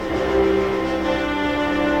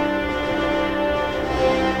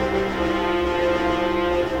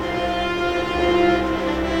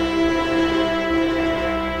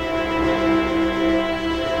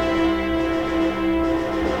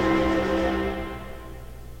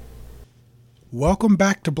Welcome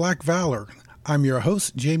back to Black Valor. I'm your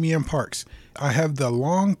host, Jamie M. Parks. I have the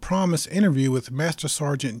long-promised interview with Master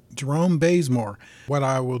Sergeant Jerome Bazemore. What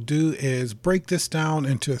I will do is break this down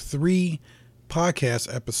into 3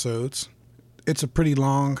 podcast episodes. It's a pretty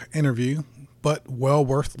long interview, but well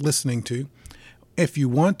worth listening to. If you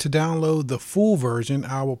want to download the full version,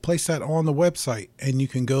 I will place that on the website, and you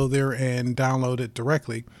can go there and download it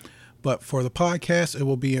directly. But for the podcast, it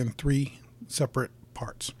will be in 3 separate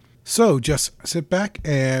parts. So just sit back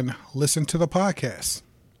and listen to the podcast.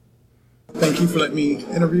 Thank you for letting me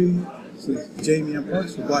interview you. This is Jamie M.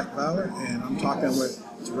 Parks for Black Valor, and I'm talking with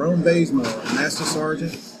Jerome Bazemore, Master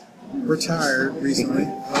Sergeant, retired recently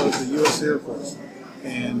of the U.S. Air Force.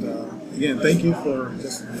 And again, thank you for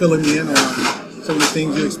just filling me in on some of the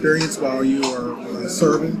things you experienced while you were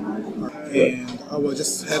serving. And I will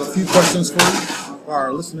just have a few questions for you, for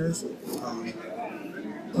our listeners.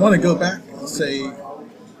 I want to go back and say,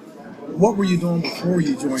 what were you doing before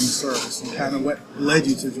you joined the service, and kind of what led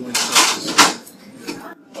you to join the service?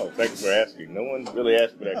 Oh, thank you for asking. No one really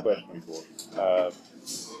asked me that question before.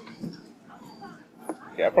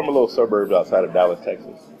 I'm from a little suburb outside of Dallas,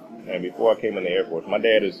 Texas. And before I came in the Air Force, I'm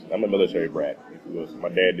a military brat. My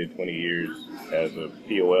dad did 20 years as a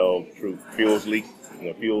POL troop fuels leak,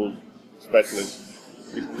 fuel specialist.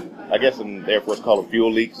 I guess in the Air Force call them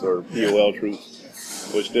fuel leaks or POL troops.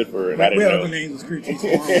 Which stood for, and I didn't know. Names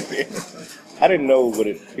I didn't know what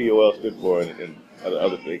POL stood for and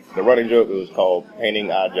other things. The running joke was called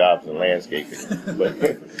painting, odd jobs, and landscaping. But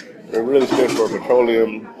it really stood for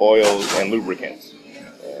petroleum, oils, and lubricants.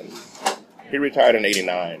 And he retired in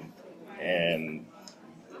 '89. And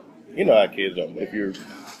you know how kids are.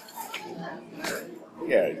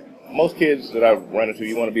 Most kids that I've run into,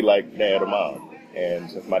 you want to be like dad or mom.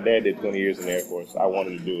 And since my dad did 20 years in the Air Force, I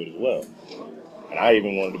wanted to do it as well. And I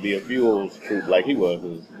even wanted to be a fuels troop like he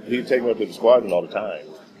was. He'd take me up to the squadron all the time.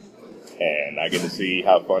 And I get to see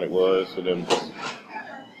how fun it was for them.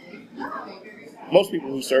 Most people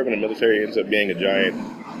who serve in the military ends up being a giant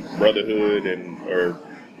brotherhood or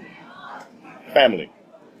family.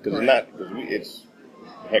 Because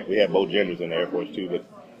we have both genders in the Air Force too, but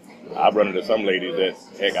I've run into some ladies that,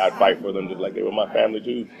 I'd fight for them just like they were my family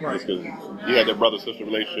too. Right. Just because you have that brother-sister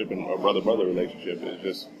relationship or brother-brother relationship. It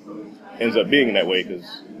just ends up being that way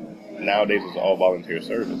because nowadays it's all volunteer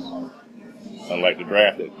service. Unlike the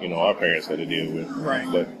draft that, our parents had to deal with. Right.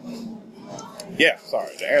 But,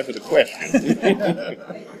 to answer the question.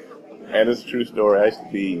 And it's a true story. I used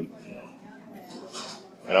to be,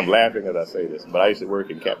 and I'm laughing as I say this, but I used to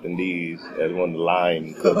work in Captain D's as one of the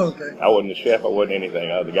line cooks. Oh, okay. I wasn't a chef. I wasn't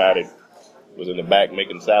anything. I was the guy that was in the back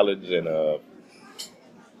making salads and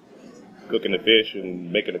cooking the fish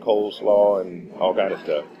and making the coleslaw and all kind of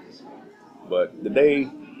stuff. But the day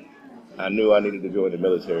I knew I needed to join the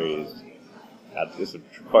military it's a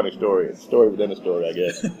funny story. It's a story within a story, I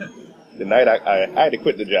guess. The night I had to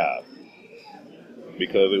quit the job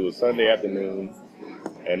because it was Sunday afternoon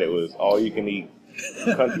and it was all you can eat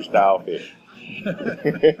country style fish.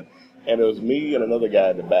 And it was me and another guy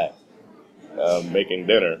in the back making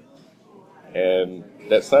dinner. And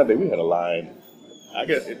that Sunday we had a line. I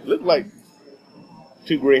guess it looked like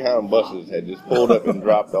 2 Greyhound buses had just pulled up and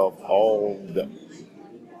dropped off all the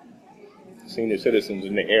senior citizens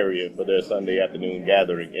in the area for their Sunday afternoon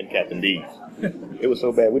gathering in Captain D's. It was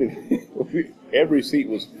so bad every seat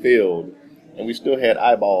was filled, and we still had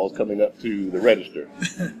eyeballs coming up to the register.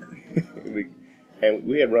 And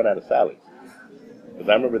we had run out of salads. Because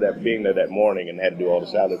I remember being there that morning and had to do all the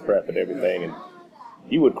salad prep and everything, and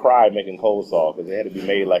you would cry making coleslaw because it had to be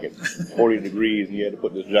made like at 40 degrees, and you had to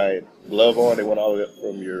put this giant glove on. It went all the way up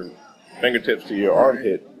from your fingertips to your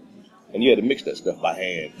armpit, and you had to mix that stuff by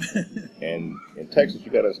hand. And in Texas,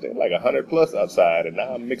 you got to understand, like 100 plus outside, and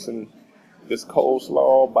now I'm mixing this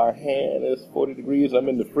coleslaw by hand. It's 40 degrees. I'm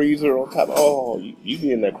in the freezer on top. Oh, you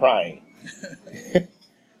be in there crying.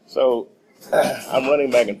 So I'm running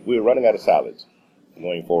back, and we were running out of salads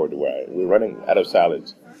going forward to where we were running out of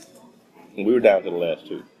salads. And we were down to the last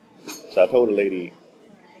 2. So I told the lady,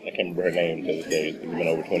 I can't remember her name to this day, it's been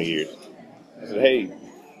over 20 years. I said, hey,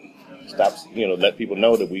 stop, let people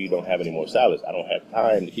know that we don't have any more salads. I don't have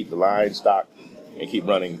time to keep the line stocked and keep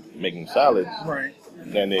running, making salads. Right.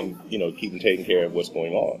 And then, keep taking care of what's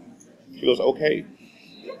going on. She goes, okay,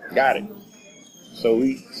 got it. So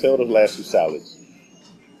we sell those last 2 salads.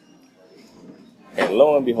 And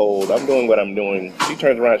lo and behold, I'm doing what I'm doing. She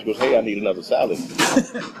turns around and she goes, hey, I need another salad.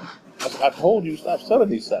 I said, I told you, stop selling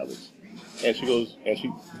these salads. And she goes, and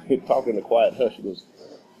she talking in a quiet hush, she goes,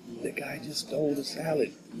 the guy just stole the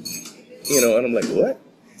salad. And I'm like, what?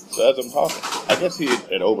 So as I'm talking, I guess he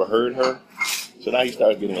had overheard her. So now he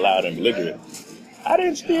starts getting loud and belligerent. I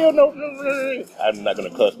didn't steal no. I'm not gonna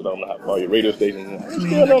cuss, but I'm not call your radio station. I didn't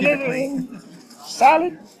steal no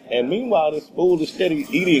salad. And meanwhile, this fool is steady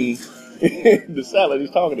eating the salad.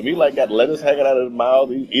 He's talking to me. He like got lettuce hanging out of his mouth.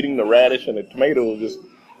 He's eating the radish and the tomatoes just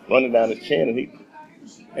running down his chin.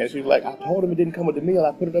 And she's like, I told him it didn't come with the meal.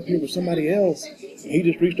 I put it up here with somebody else. And he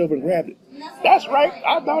just reached over and grabbed it. That's right.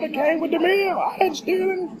 I thought it came with the meal. I didn't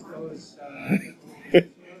steal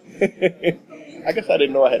it. I guess I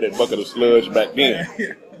didn't know I had that bucket of sludge back then.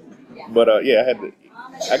 But yeah, I had to,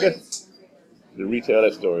 I guess, to retell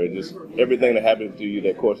that story, just everything that happens to you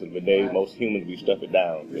that course of the day, most humans, we stuff it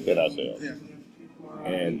down within ourselves.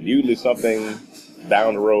 And usually something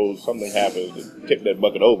down the road, something happens to tip that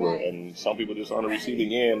bucket over, and some people just on the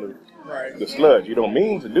receiving end of the sludge. You don't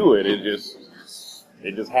mean to do it, it just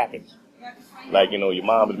happens. Like, you know, your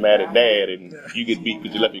mom is mad at dad, and you get beat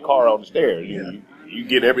because you left your car on the stairs. You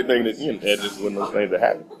get everything that, you know, that's just one of those things that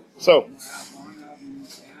happen. So,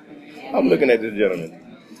 I'm looking at this gentleman.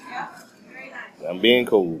 I'm being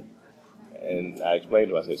cool. And I explained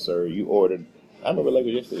to him, I said, sir, you ordered, I remember like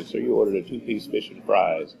yesterday, sir, you ordered a 2-piece fish and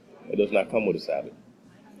fries. It does not come with a salad.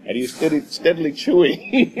 And he's steadily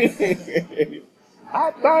chewing.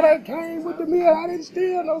 I thought it came with the meal. I didn't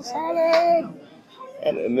steal no salad.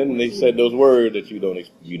 And then they said those words that you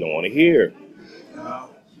don't want to hear.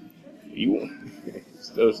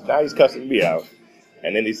 So now he's cussing me out.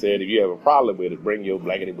 And then he said, if you have a problem with it, bring your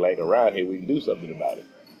blankety blank around here. We can do something about it.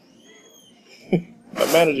 My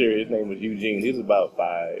manager, his name was Eugene. He was about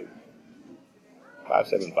 5'7",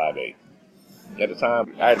 5'8". At the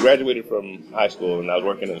time, I had graduated from high school, and I was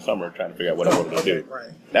working in the summer trying to figure out what I wanted to do.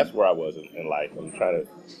 That's where I was in life. I was trying to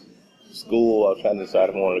decide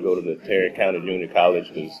if I wanted to go to the Tarrant County Junior College,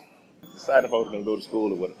 because deciding if I was going to go to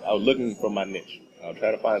school or what. I was looking for my niche. I was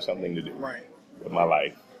trying to find something to do with my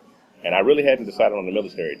life. And I really hadn't decided on the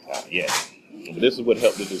military time yet. But this is what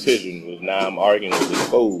helped the decision, was now I'm arguing with this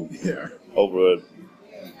fool over a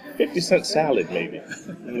 50-cent salad, maybe.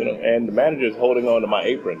 You know, and the manager is holding on to my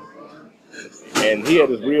apron. And he had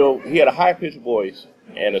a high-pitched voice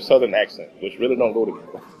and a southern accent, which really don't go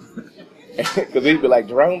together. Because he'd be like,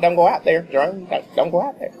 Jerome, don't go out there. Jerome, don't go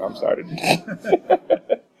out there. I'm sorry.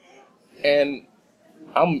 And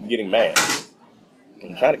I'm getting mad.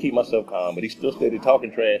 I'm trying to keep myself calm, but he's still steady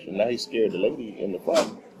talking trash, and now he's scared the lady in the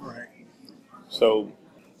front. So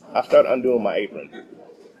I start undoing my apron.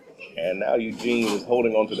 And now Eugene is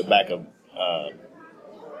holding on to the back of,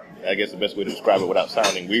 I guess the best way to describe it without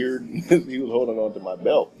sounding weird, is he was holding on to my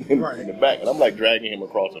belt in the back. And I'm like dragging him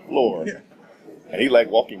across the floor. And he's like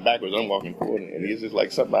walking backwards, I'm walking forward. And he's just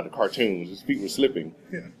like something out of cartoons. His feet were slipping.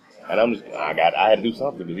 And I had to do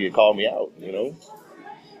something because he had called me out, you know.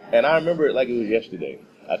 And I remember it like it was yesterday.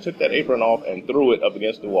 I took that apron off and threw it up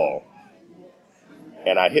against the wall.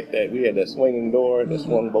 And I hit that, we had that swinging door that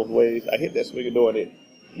swung both ways. I hit that swinging door and it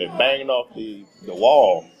banged off the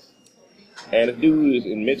wall. And the dude is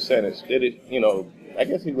in mid-sentence, you know, I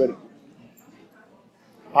guess he's ready,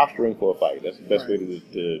 posturing for a fight. That's the best way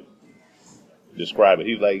to describe it.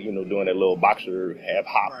 He's like, you know, doing that little boxer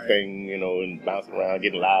half-hop thing, you know, and bouncing around,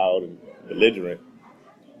 getting loud and belligerent.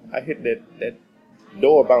 I hit that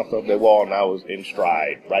door, bounced off that wall, and I was in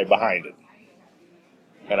stride, right behind it.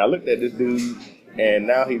 And I looked at this dude, and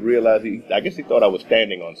now he realized, I guess he thought I was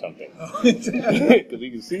standing on something. Because he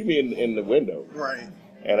could see me in the window.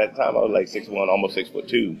 And at the time, I was like 6'1", almost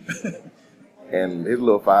 6'2". And his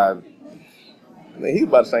little five, I mean, he's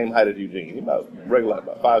about the same height as Eugene. He's about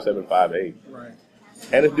 5'7", 5'8".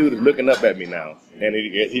 And this dude is looking up at me now. And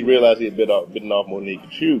he realized he had bitten off more than he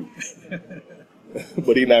could chew.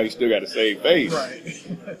 But he still got the same face.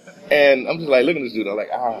 And I'm just like looking at this dude. I'm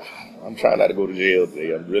like, I'm trying not to go to jail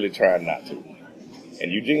today. I'm really trying not to.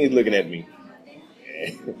 And Eugene's looking at me.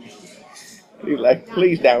 He's like,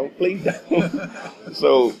 please don't.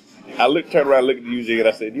 So I turned around and looked at Eugene and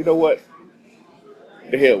I said, you know what?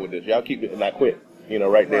 The hell with this. Y'all keep it. And I quit. You know,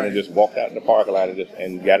 right then and just walked out in the parking lot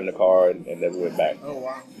and got in the car and never went back.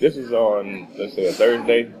 This is on, let's say, a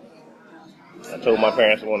Thursday. I told my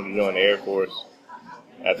parents I wanted to join the Air Force.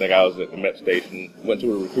 I think I was at the MEP station. Went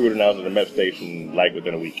to a recruiter and I was at the MEP station like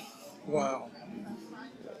within a week.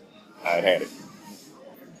 I had it.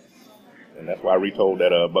 And that's why I retold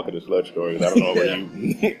that bucket of sludge story. I don't know where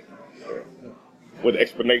you... with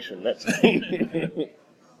explanation. That's... Okay,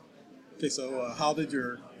 so how did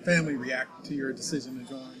your family react to your decision to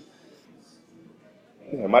join?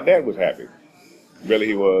 Yeah, my dad was happy. Really,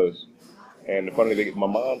 he was. And the funny thing, my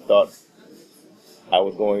mom thought I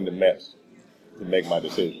was going to mess to make my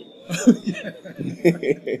decision.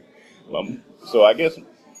 So I guess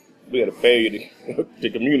we had a failure to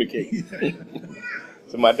communicate.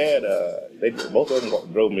 So my dad, they both of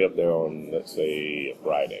them drove me up there on, let's say, a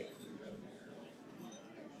Friday.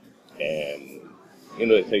 And, you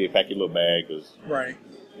know, they tell you pack your little bag because Right.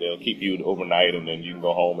 they'll keep you overnight and then you can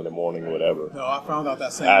go home in the morning or whatever. No, I found out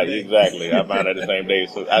that same day. Exactly. I found out the same day.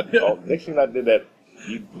 So next thing I did that,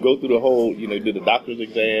 you go through the whole, you know, you do the doctor's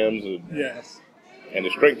exams Yes. and the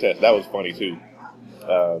strength test. That was funny too.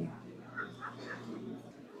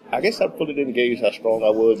 I guess I fully didn't gauge how strong I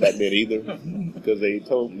was back then either, because they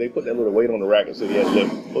put that little weight on the rack and said you had to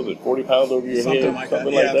lift, what was it, 40 pounds over your Something head? like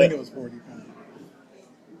Something that. like Yeah, that. I think it was 40 pounds.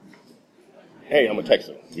 Hey, I'm a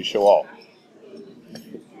Texan. We show off.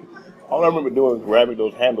 All I remember doing was grabbing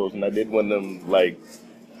those handles, and I did one of them like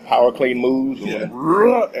power clean moves,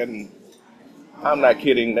 and I'm not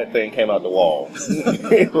kidding. That thing came out the wall,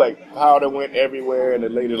 like powder went everywhere, and the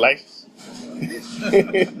lady like,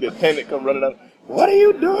 the attendant come running out. What are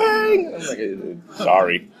you doing? I'm like,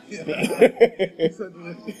 sorry.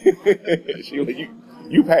 She was like,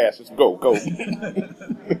 you pass. Let's go.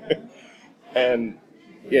 And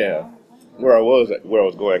yeah, where I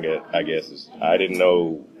was going at, I guess, is I didn't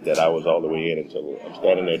know that I was all the way in until I'm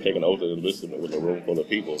standing there taking oath of enlistment with a room full of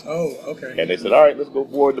people. Oh, okay. And they said, all right, let's go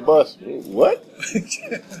board the bus. What?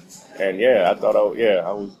 And yeah, I thought I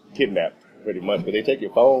was kidnapped pretty much, because they take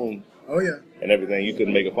your phone. Oh, yeah. And everything. You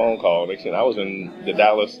couldn't make a phone call. Next thing, I was in the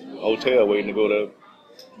Dallas hotel waiting to go to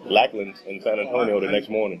Lackland in San Antonio the next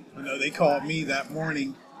morning. I know they called me that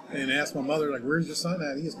morning and asked my mother, like, where's your son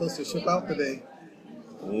at? He was supposed to ship out today.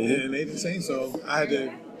 Mm-hmm. And they didn't say so. I had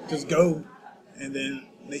to just go. And then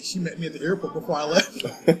she met me at the airport before I left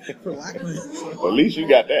for Lackland. Well, at least you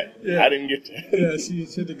got that. Yeah. I didn't get that. Yeah, she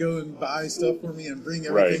had to go and buy stuff for me and bring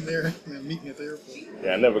everything there and meet me at the airport.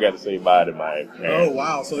 Yeah, I never got to say bye to my parents. Oh,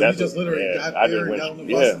 wow. So you just literally got there and got on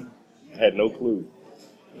the bus. Yeah, had no clue.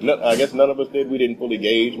 No, I guess none of us did. We didn't fully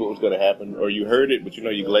gauge what was going to happen. Or you heard it, but you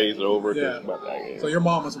know you glazed over. Yeah. Yeah. So your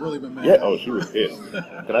mom must have really been mad. Yeah, oh, she was pissed.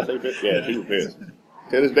 Can I say pissed? Yeah, she was pissed.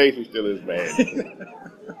 To this day, she still is mad.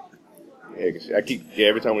 Yeah, 'cause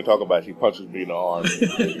every time we talk about it, she punches me in the arm.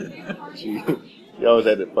 She always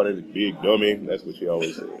had that funny big dummy. That's what she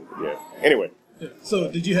always said. Yeah. Anyway. Yeah. So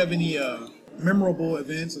did you have any memorable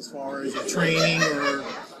events as far as your training or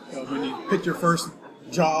when you picked your first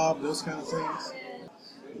job, those kind of things?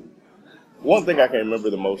 One thing I can remember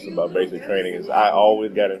the most about basic training is I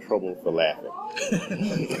always got in trouble for laughing.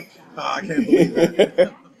 I can't believe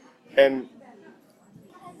that. And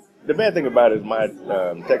the bad thing about it is my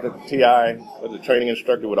technical TI, the training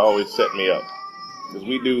instructor, would always set me up. Because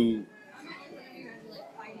we do,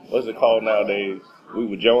 what's it called nowadays? We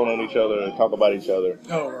would joan on each other and talk about each other.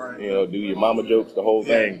 Oh, right. You know, do your mama jokes, the whole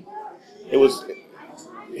thing. He was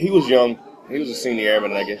young. He was a senior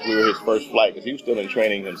airman, and I guess we were his first flight because he was still in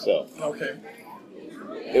training himself. Okay.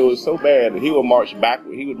 It was so bad that he would march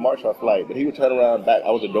backward. He would march our flight, but he would turn around back.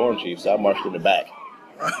 I was a dorm chief, so I marched in the back.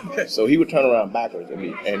 Okay. So he would turn around backwards, and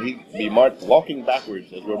he'd be walking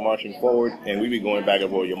backwards as we're marching forward, and we'd be going back and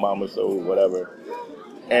forth, your mama, so whatever.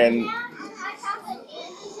 And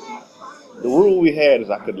the rule we had is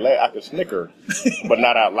I could snicker, but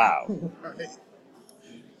not out loud. Right.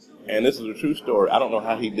 And this is a true story. I don't know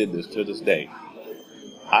how he did this to this day.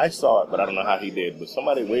 I saw it, but I don't know how he did. But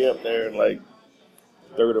somebody way up there in like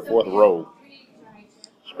third or fourth row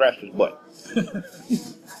scratched his butt.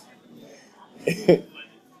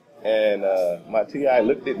 And my TI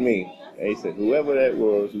looked at me and he said, whoever that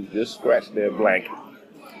was who just scratched their blanket,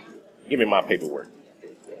 give me my paperwork.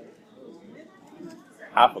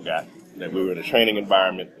 I forgot that we were in a training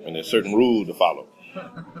environment and there's certain rules to follow.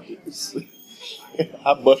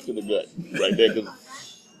 I busted the gut right there because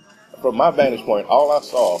from my vantage point, all I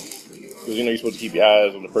saw, because you know you're supposed to keep your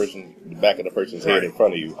eyes on the back of the person's head in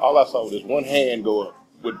front of you. All I saw was this one hand go up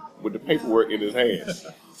with the paperwork in his hand.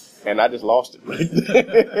 And I just lost it right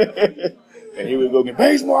there. And he would go get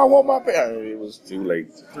Bazemore, I want my paper. It was too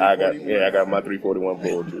late. I got my 341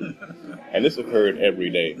 pulled too. And this occurred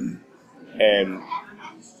every day. And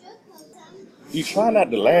you try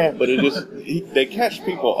not to laugh, but they catch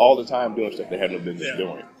people all the time doing stuff they have no business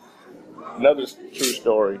doing. Another true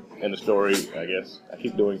story, and the story, I guess, I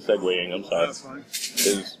keep doing segueing, I'm sorry. That's fine.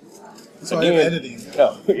 So I'm editing.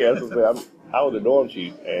 Oh, yeah, that's what I'm saying. I was a dorm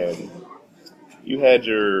chief, and you had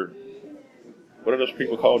what are those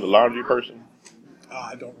people called, the laundry person?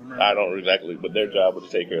 I don't remember. I don't exactly, but their job was to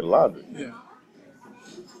take care of the laundry. Yeah.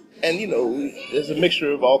 And, you know, there's a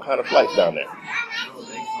mixture of all kind of flights down there.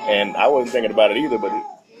 And I wasn't thinking about it either, but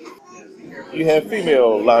you have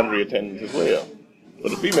female laundry attendants as well, or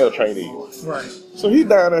the female trainees. Right. So he's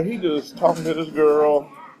down there, he just talking to this girl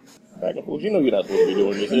back and forth. You know you're not supposed to be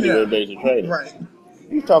doing this anywhere in basic training. Right.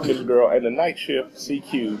 He's talking to this girl, and the night shift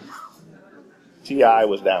CQ TI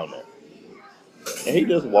was down there. And he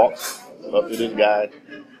just walks up to this guy,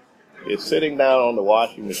 is sitting down on the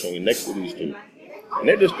washing machine next to these two. And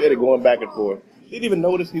they're just steady going back and forth. Didn't even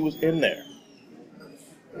notice he was in there.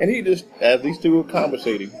 And he just, as these two were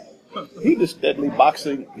conversating, he just steadily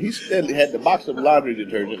had the box of laundry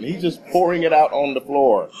detergent, and he's just pouring it out on the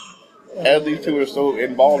floor as these two are so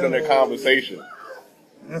involved in their conversation.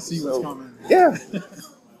 I see what's coming. Yeah.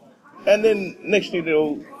 And then next thing you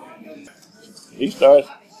know, he starts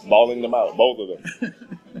bawling them out, both of them.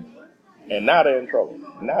 And now they're in trouble.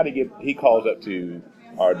 Now he calls up to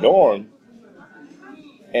our dorm,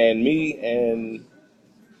 and me and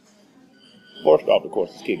Forstoff, of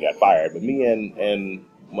course, this kid got fired, but me and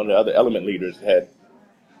one of the other element leaders had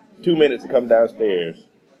 2 minutes to come downstairs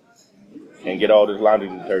and get all this laundry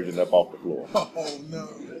detergent up off the floor. Oh, no.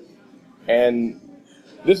 And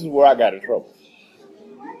this is where I got in trouble.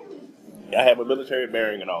 I have a military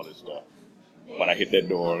bearing and all this stuff. When I hit that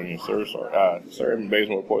door, and Sir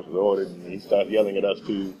Bazemore reports was ordered, and he started yelling at us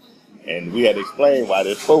too. And we had to explain why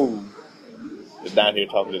this fool is down here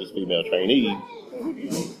talking to this female trainee.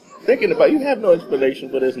 Thinking about, you have no explanation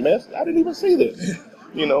for this mess. I didn't even see this,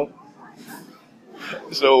 you know.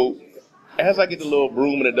 So as I get the little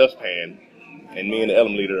broom and the dustpan, and me and the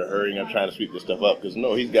element leader are hurrying up trying to sweep this stuff up, because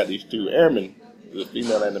no, he's got these two airmen, the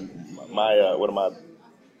female and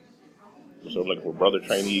so I'm looking for brother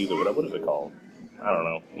trainees or whatever. What is it called? I don't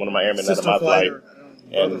know. One of my airmen out of my flight.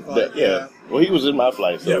 And well, he was in my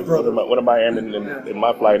flight. So one of my airmen in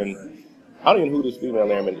my flight, and I don't even know who this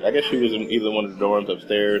female airman. I guess she was in either one of the dorms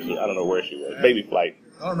upstairs. I don't know where she was. Baby flight.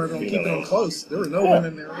 I don't remember them keeping them close. There were no one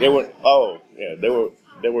in there. They were. Oh, yeah. They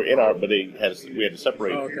were in our, but we had to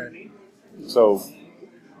separate. Oh, okay. So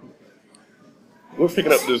we're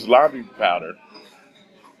picking up this laundry powder,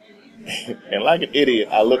 and like an idiot,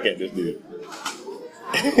 I look at this dude.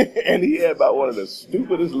 And he had about one of the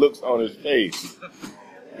stupidest looks on his face.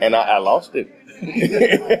 And I lost it.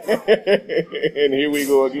 And here we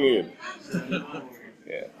go again.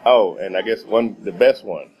 Yeah. Oh, and I guess the best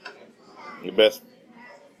one, there's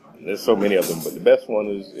so many of them, but the best one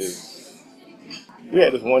is we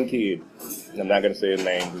had this one kid, I'm not going to say his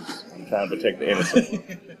name because I'm trying to protect the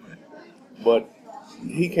innocent, but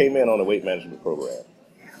he came in on a weight management program.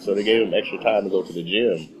 So they gave him extra time to go to the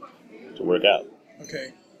gym to work out.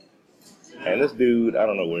 Okay. And this dude, I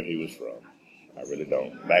don't know where he was from. I really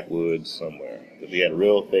don't. Backwoods somewhere. Because he had a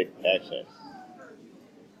real thick accent.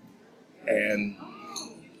 And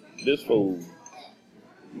this fool,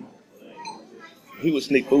 he would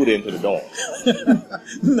sneak food into the dorm.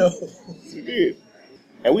 No. He did.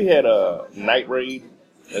 And we had a night raid.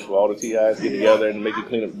 That's where all the TIs get together and make you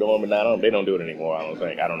clean up the dorm. And now they don't do it anymore, I don't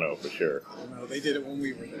think. I don't know for sure. No, they did it when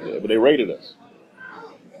we were there. Yeah, but they raided us.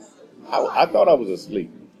 I thought I was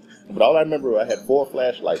asleep. But all I remember, I had 4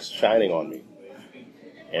 flashlights shining on me.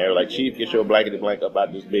 And they were like, Chief, get your blankety blank up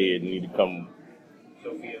out this bed. You need to come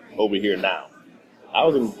over here now. I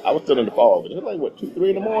was still in the fog. It was like, what, 2, 3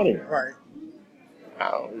 in the morning? Right.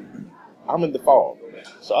 I'm in the fog.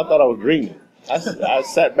 So I thought I was dreaming. I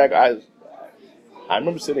sat back. I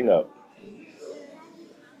remember sitting up.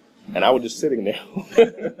 And I was just sitting there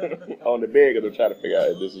on the bed because I'm trying to figure out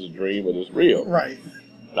if this is a dream or this is real. Right.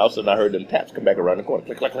 And all of a sudden I heard them taps come back around the corner.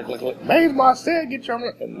 Click, click, click, click, click. Bazemore said, get your...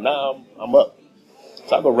 And now I'm up.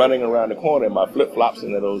 So I go running around the corner in my flip-flops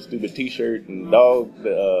and those stupid T-shirt and dog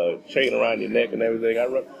chain around your neck and everything. I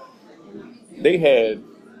run. They had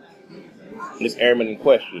this airman in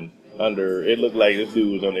question under... It looked like this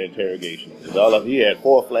dude was under interrogation. He had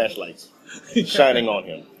 4 flashlights shining on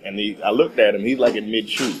him. And I looked at him. He's like in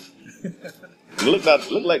mid-shoe. He looked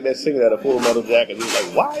like that singer at a Full Metal Jacket. He was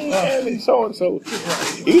like, why is Airman so-and-so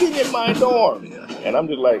eating in my dorm? And I'm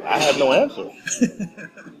just like, I have no answer.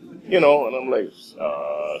 You know, and I'm like,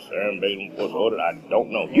 Sharon Bateman was ordered. I don't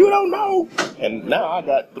know. You don't know? And now I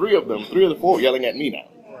got 3 of them, 3 of the 4 yelling at me now.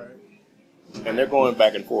 Right. And they're going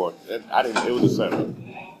back and forth. It was a center.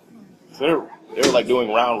 So they were like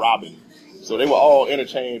doing round robin. So they were all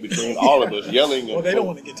interchanged between all of us yelling. Well, they don't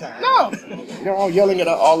want to get tired. No. They're all yelling at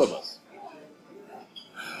all of us.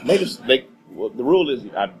 The rule is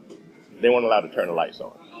they weren't allowed to turn the lights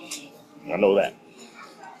on. I know that.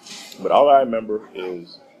 But all I remember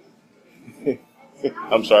is,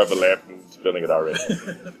 I'm sorry for laughing and spilling it already.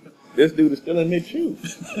 This dude is still in mid-shoe.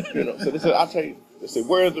 You know, so they said, I'll tell you, they said,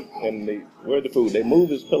 where's the food? They move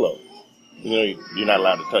his pillow. You know, you're not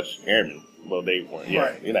allowed to touch airmen. Well, they weren't. Yeah,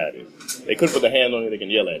 right. You know how it is. They couldn't put their hand on you, they can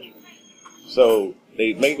yell at you. So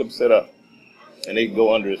they make him sit up. And they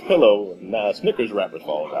go under his pillow, and now a Snickers wrapper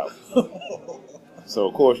falls out. So,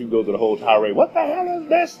 of course, you go through the whole tirade. What the hell is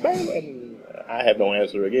this, man? And I have no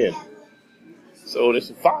answer again. So they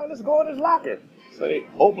said, fine, let's go in his locker. So they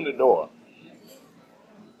opened the door.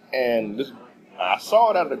 And I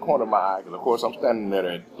saw it out of the corner of my eye, because, of course, I'm standing there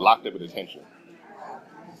and locked up at attention.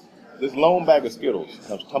 This lone bag of Skittles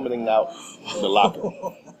comes tumbling out of the locker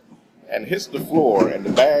and hits the floor, and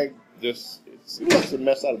the bag just, it looks a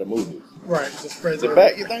mess out of the movies. Right, just spreads The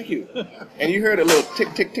bag, yeah, thank you. And you heard a little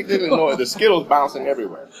tick, tick, tick, tick noise, the Skittles bouncing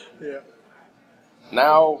everywhere. Yeah.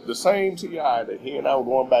 Now, the same T.I. that he and I were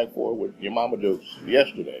going back for with Your Mama jokes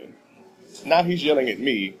yesterday, now he's yelling at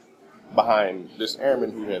me behind this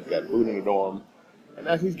airman who has got food in the dorm, and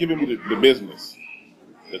now he's giving me the business.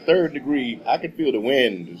 The third degree, I can feel the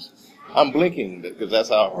wind. I'm blinking because that's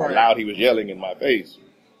how loud he was yelling in my face.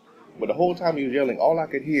 But the whole time he was yelling, all I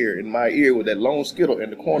could hear in my ear was that lone Skittle in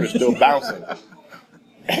the corner still bouncing.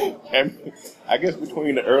 And I guess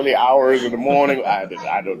between the early hours of the morning, I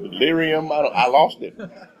don't delirium, I lost it.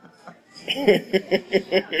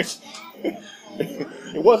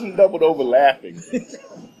 It wasn't doubled over laughing,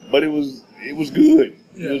 but it was good.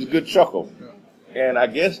 It was a good chuckle. And I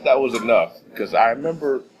guess that was enough, because I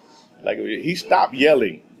remember, like, he stopped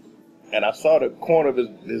yelling, and I saw the corner of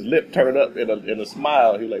his lip turn up in a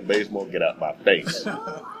smile. He was like, Bazemore, get out my face.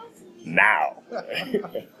 Now.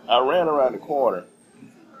 I ran around the corner,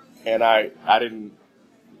 and I didn't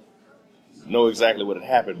know exactly what had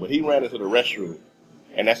happened, but he ran into the restroom,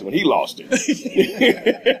 and that's when he lost it.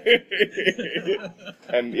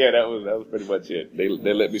 And yeah, that was pretty much it. They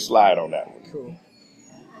let me slide on that one. Cool.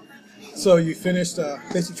 So you finished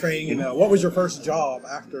basic training, and what was your first job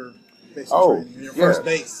after basic training? Your first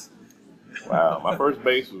base? Wow, my first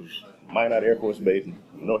base was Minot Air Force Base in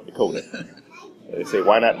North Dakota. They say,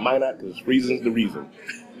 why not Minot? Because reason's the reason.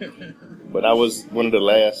 But I was one of the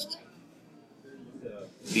last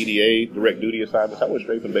DDA, direct duty assignments. I went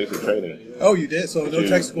straight from basic training. Oh, you did? So no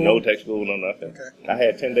tech school? No tech school, no nothing. Okay. I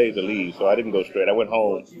had 10 days of leave, so I didn't go straight. I went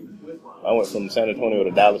home. I went from San Antonio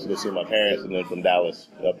to Dallas to go see my parents, and then from Dallas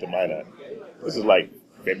up to Minot. This is like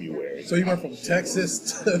February. So you went from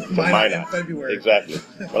Texas to Minot in February. Exactly.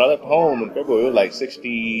 When I left home in February, it was like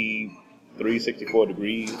 63, 64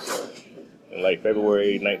 degrees. In like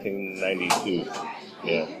February 1992.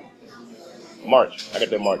 Yeah. March. I got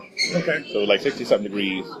there March. Okay. So it was like 60-something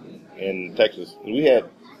degrees in Texas. We had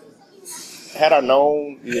I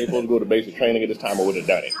known we were supposed to go to basic training at this time, I would have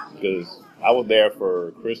done it. Because I was there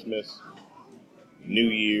for Christmas, New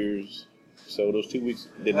Year's. So those 2 weeks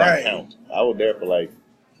did not count. I was there for like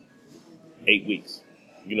 8 weeks.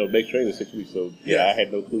 You know, basic training is 6 weeks. So yeah, I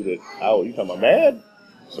had no clue that, you talking about mad?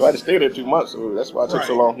 So I had to stay there 2 months. So that's why it took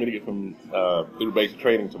so long for me to get from through basic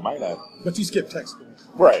training to Minot. But you skipped tech school.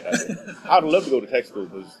 Right. I would love to go to tech school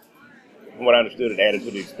because, from what I understood, it added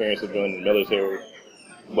to the experience of joining the military.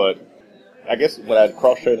 But I guess when I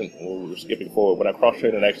cross-trained, we're skipping forward, when I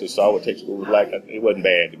cross-trained and actually saw what tech school was like, it wasn't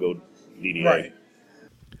bad to go DDA. Right.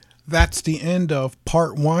 That's the end of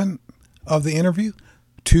part 1 of the interview.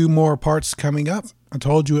 2 more parts coming up. I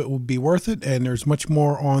told you it would be worth it, and there's much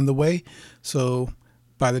more on the way. So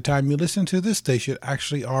by the time you listen to this, they should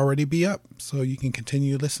actually already be up, so you can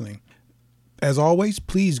continue listening. As always,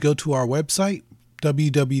 please go to our website,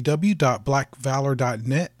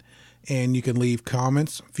 www.blackvalor.net, and you can leave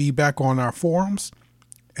comments, feedback on our forums.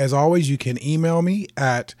 As always, you can email me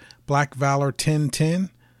at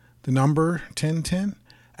blackvalor1010, the number 1010,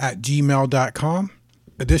 @gmail.com.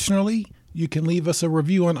 Additionally, you can leave us a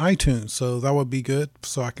review on iTunes, so that would be good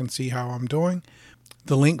so I can see how I'm doing.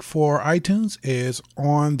 The link for iTunes is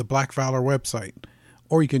on the Black Valor website,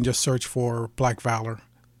 or you can just search for Black Valor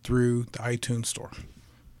through the iTunes store.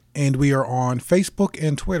 And we are on Facebook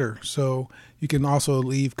and Twitter, so you can also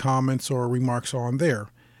leave comments or remarks on there.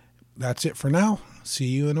 That's it for now. See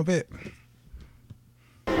you in a bit.